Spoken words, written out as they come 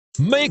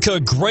Make a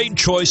great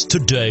choice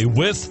today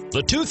with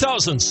the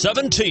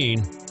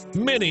 2017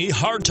 Mini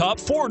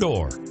Hardtop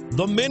 4-Door.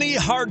 The Mini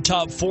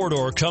Hardtop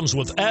 4-Door comes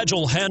with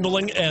agile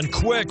handling and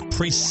quick,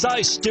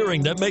 precise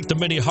steering that make the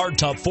Mini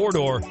Hardtop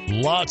 4-Door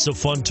lots of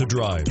fun to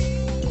drive.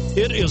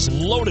 It is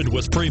loaded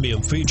with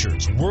premium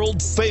features,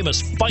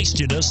 world-famous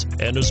feistiness,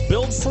 and is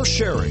built for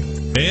sharing.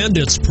 And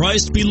it's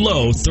priced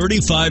below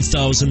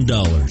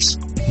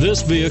 $35,000.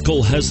 This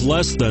vehicle has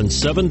less than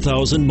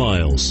 7,000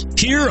 miles.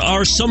 Here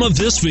are some of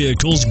this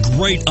vehicle's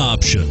great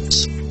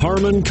options: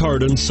 Harman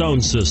Kardon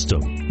sound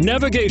system,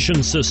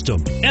 navigation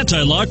system,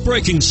 anti-lock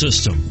braking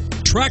system,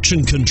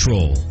 traction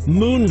control,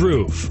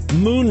 moonroof,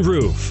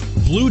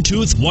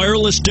 Bluetooth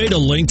wireless data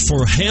link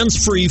for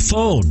hands-free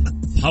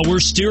phone, power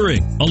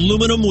steering,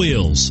 aluminum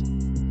wheels.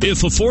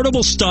 If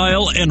affordable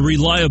style and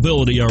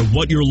reliability are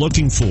what you're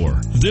looking for,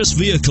 this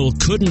vehicle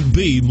couldn't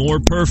be more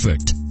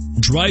perfect.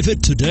 Drive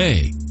it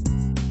today.